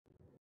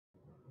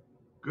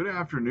Good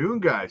afternoon,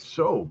 guys.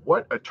 So,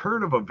 what a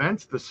turn of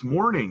events this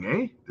morning,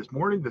 eh? This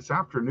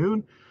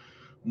afternoon,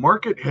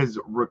 market has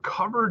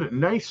recovered.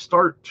 Nice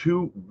start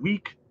to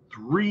week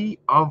 3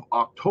 of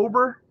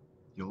October.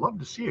 You love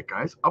to see it,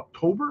 guys.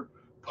 October,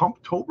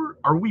 Pumptober.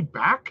 Are we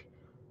back?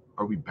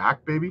 Are we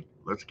back, baby?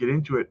 Let's get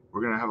into it.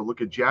 We're going to have a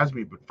look at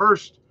JASMY, but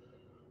first,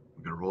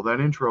 we're going to roll that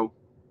intro.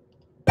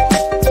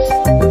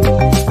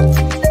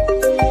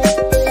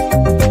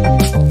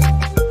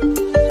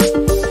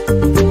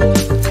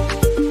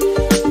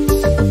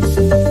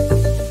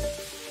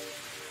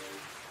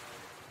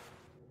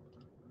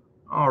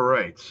 All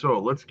right, so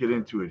let's get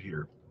into it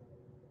here.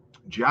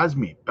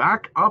 JASMY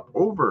back up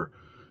over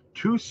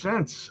 2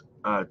 cents,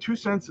 2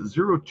 cents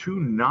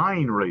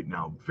 029 right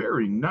now.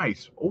 Very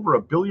nice. Over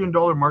 $1 billion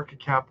market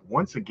cap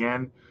once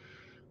again.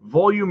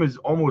 Volume is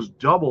almost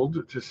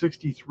doubled to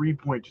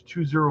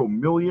 63.20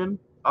 million,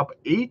 up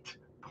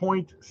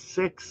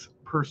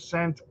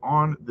 8.6%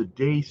 on the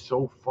day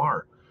so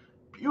far.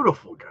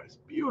 Beautiful, guys.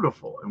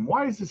 Beautiful. And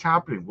why is this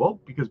happening? Well,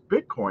 because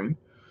Bitcoin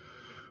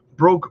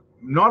broke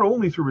not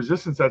only through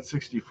resistance at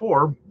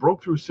 64,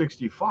 broke through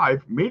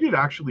 65, made it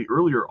actually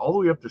earlier all the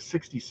way up to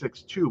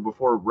 66.2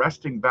 before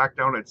resting back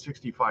down at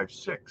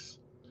 65.6.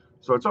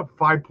 So it's up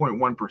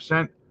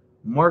 5.1%.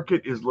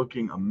 Market is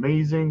looking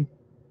amazing.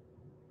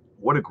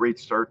 What a great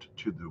start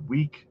to the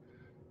week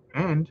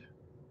and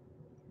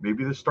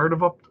maybe the start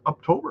of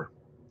October.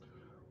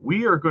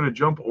 We are going to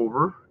jump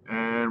over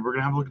and we're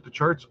going to have a look at the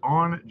charts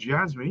on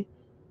JASMY.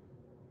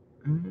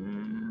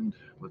 And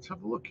let's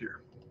have a look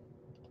here.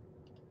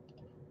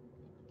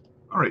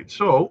 All right,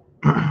 so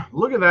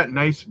look at that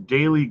nice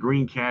daily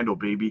green candle,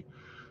 baby.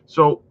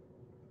 So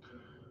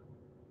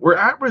we're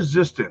at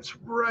resistance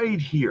right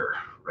here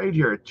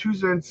at 2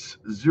 cents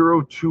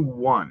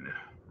 021,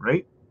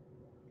 right?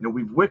 You know,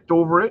 we've wicked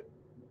over it.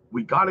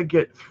 We got to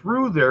get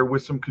through there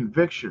with some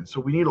conviction. So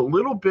we need a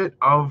little bit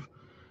of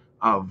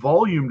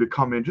volume to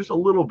come in, just a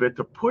little bit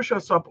to push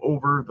us up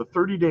over the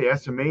 30-day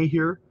SMA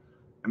here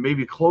and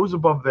maybe close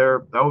above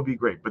there. That would be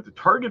great. But the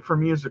target for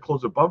me is to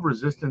close above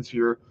resistance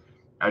here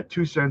at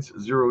 2 cents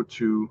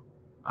 022,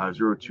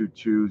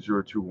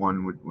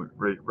 021,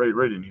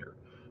 right in here.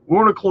 We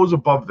want to close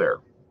above there.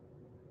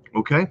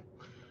 Okay.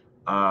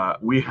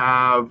 We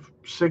have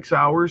 6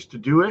 hours to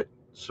do it.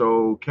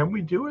 So can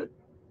we do it?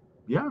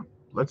 Yeah.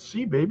 Let's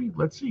see, baby.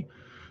 Let's see.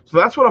 So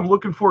that's what I'm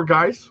looking for,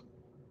 guys,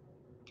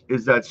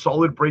 is that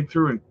solid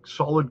breakthrough and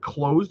solid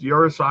close. The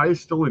RSI is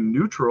still in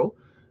neutral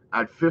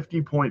at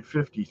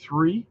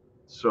 50.53.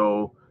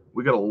 So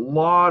we got a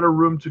lot of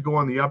room to go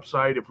on the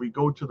upside. If we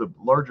go to the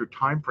larger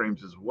time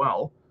frames as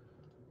well,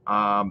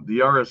 the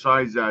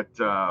RSI is at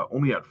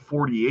only at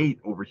 48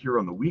 over here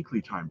on the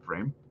weekly time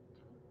frame,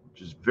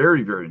 which is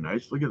very, very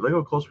nice. Look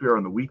how close we are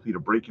on the weekly to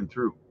breaking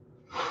through.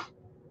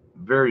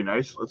 Very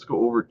nice. Let's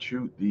go over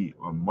to the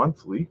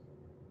monthly.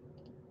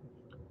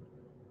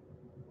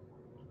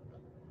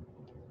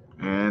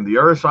 And the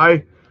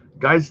RSI,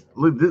 guys,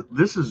 look,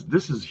 this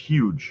is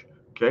huge.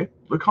 Okay,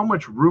 look how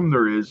much room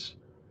there is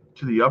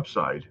to the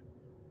upside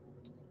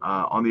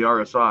on the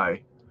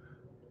RSI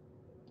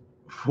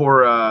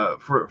for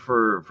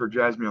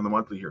JASMY on the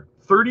monthly here.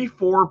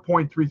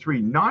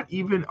 34.33, not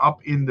even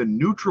up in the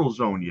neutral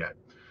zone yet.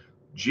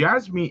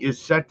 JASMY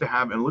is set to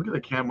have, and look at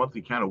the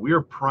monthly candle. We are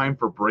primed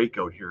for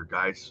breakout here,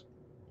 guys.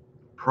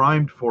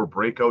 Primed for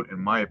breakout, in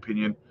my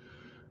opinion.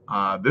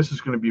 This is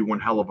going to be one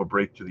hell of a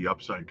break to the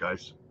upside,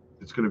 guys.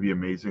 It's going to be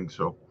amazing.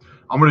 So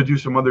I'm going to do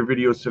some other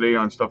videos today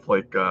on stuff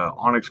like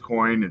Onyx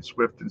Coin and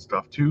Swift and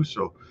stuff too.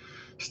 So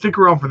stick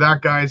around for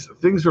that, guys.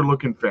 Things are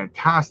looking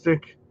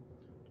fantastic.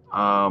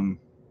 I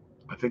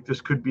think this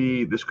could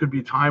be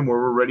time where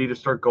we're ready to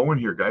start going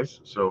here,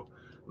 guys. So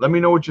let me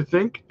know what you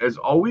think. As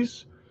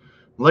always,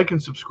 like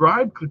and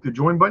subscribe. Click the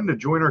join button to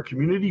join our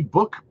community.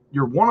 Book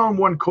your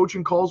one-on-one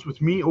coaching calls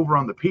with me over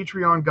on the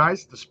Patreon,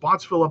 guys. The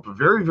spots fill up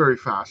very, very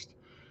fast.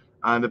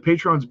 The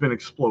Patreon's been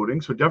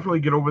exploding, so definitely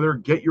get over there,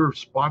 get your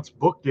spots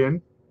booked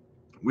in.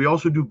 We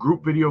also do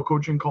group video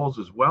coaching calls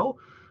as well,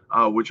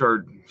 which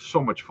are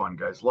so much fun,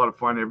 guys. A lot of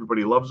fun.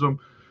 Everybody loves them.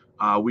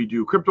 We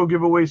do crypto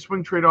giveaways,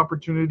 swing trade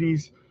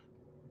opportunities,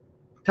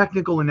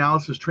 technical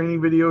analysis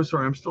training videos.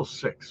 Sorry, I'm still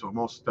sick, so I'm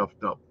all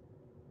stuffed up.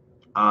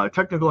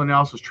 Technical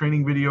analysis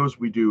training videos.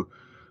 We do,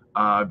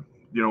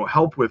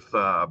 help with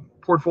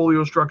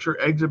portfolio structure,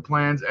 exit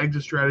plans,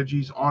 exit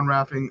strategies,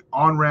 on-ramping,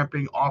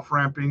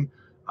 off-ramping,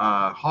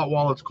 hot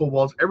wallets, cold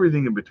wallets,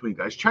 everything in between,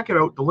 guys. Check it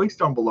out. The link's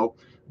down below.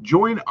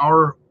 Join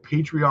our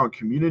Patreon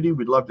community.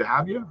 We'd love to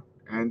have you,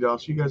 and I'll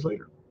see you guys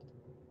later.